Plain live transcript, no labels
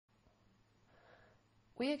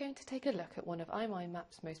We are going to take a look at one of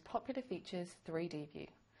iMindMap's most popular features, 3D View.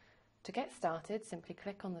 To get started, simply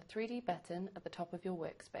click on the 3D button at the top of your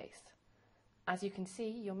workspace. As you can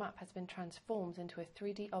see, your map has been transformed into a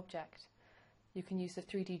 3D object. You can use the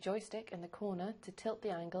 3D joystick in the corner to tilt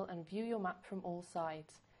the angle and view your map from all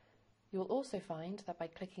sides. You will also find that by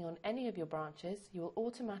clicking on any of your branches, you will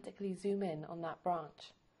automatically zoom in on that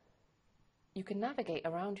branch. You can navigate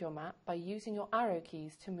around your map by using your arrow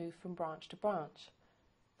keys to move from branch to branch.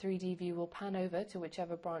 3D View will pan over to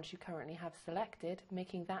whichever branch you currently have selected,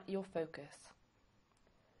 making that your focus.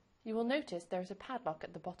 You will notice there is a padlock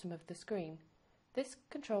at the bottom of the screen. This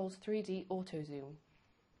controls 3D Auto Zoom.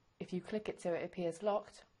 If you click it so it appears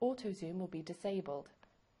locked, Auto Zoom will be disabled.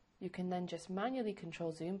 You can then just manually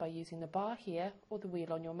control zoom by using the bar here or the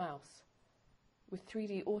wheel on your mouse. With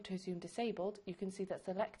 3D Auto Zoom disabled, you can see that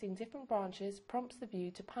selecting different branches prompts the view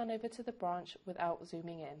to pan over to the branch without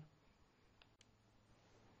zooming in.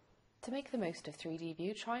 To make the most of 3D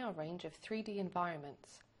View, try our range of 3D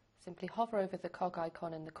environments. Simply hover over the cog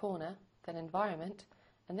icon in the corner, then Environment,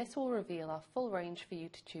 and this will reveal our full range for you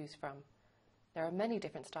to choose from. There are many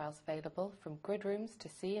different styles available, from grid rooms to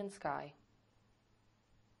sea and sky.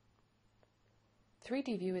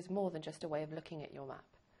 3D View is more than just a way of looking at your map.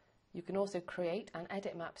 You can also create and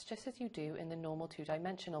edit maps just as you do in the normal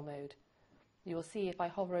two-dimensional mode. You will see if I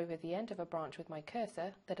hover over the end of a branch with my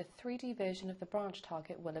cursor that a 3D version of the branch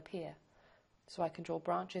target will appear, so I can draw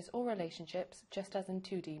branches or relationships just as in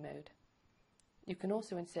 2D mode. You can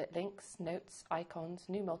also insert links, notes, icons,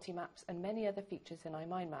 new multi-maps and many other features in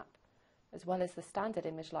iMindMap. As well as the standard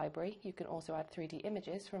image library, you can also add 3D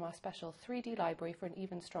images from our special 3D library for an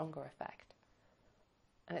even stronger effect.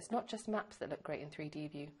 And it's not just maps that look great in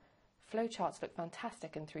 3D View. Flowcharts look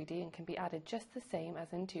fantastic in 3D and can be added just the same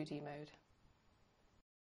as in 2D mode.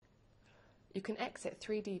 You can exit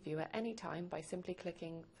 3D View at any time by simply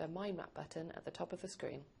clicking the My Map button at the top of the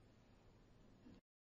screen.